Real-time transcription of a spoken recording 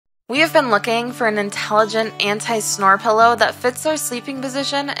We have been looking for an intelligent anti-snore pillow that fits our sleeping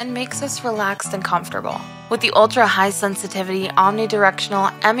position and makes us relaxed and comfortable. With the ultra-high sensitivity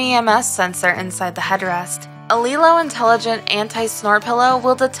omnidirectional MEMS sensor inside the headrest, Alilo Intelligent Anti-Snore Pillow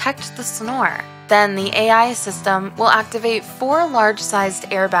will detect the snore. Then the AI system will activate 4 large-sized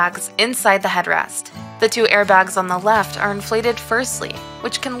airbags inside the headrest. The 2 airbags on the left are inflated firstly,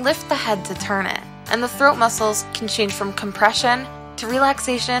 which can lift the head to turn it, and the throat muscles can change from compression to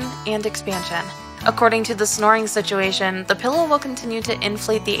relaxation and expansion. According to the snoring situation, the pillow will continue to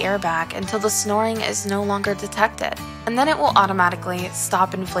inflate the airbag until the snoring is no longer detected, and then it will automatically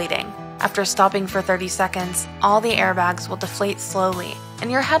stop inflating. After stopping for 30 seconds, all the airbags will deflate slowly,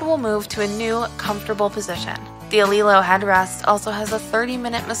 and your head will move to a new, comfortable position. The Alilo headrest also has a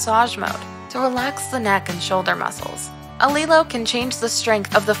 30-minute massage mode to relax the neck and shoulder muscles. Alilo can change the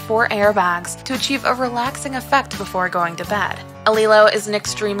strength of the 4 airbags to achieve a relaxing effect before going to bed. Alilo is an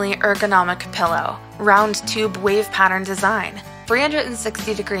extremely ergonomic pillow, round tube wave pattern design,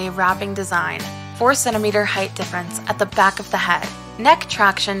 360-degree wrapping design, 4 cm height difference at the back of the head, neck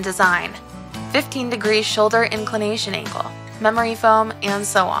traction design, 15-degree shoulder inclination angle, memory foam, and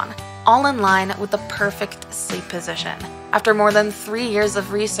so on, all in line with the perfect sleep position. After more than 3 years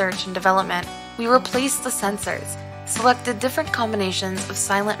of research and development, we replaced the sensors, selected different combinations of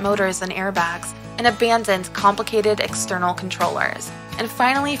silent motors and airbags, and abandoned complicated external controllers, and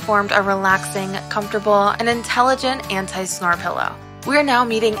finally formed a relaxing, comfortable, and intelligent anti-snore pillow. We are now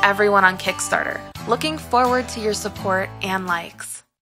meeting everyone on Kickstarter. Looking forward to your support and likes.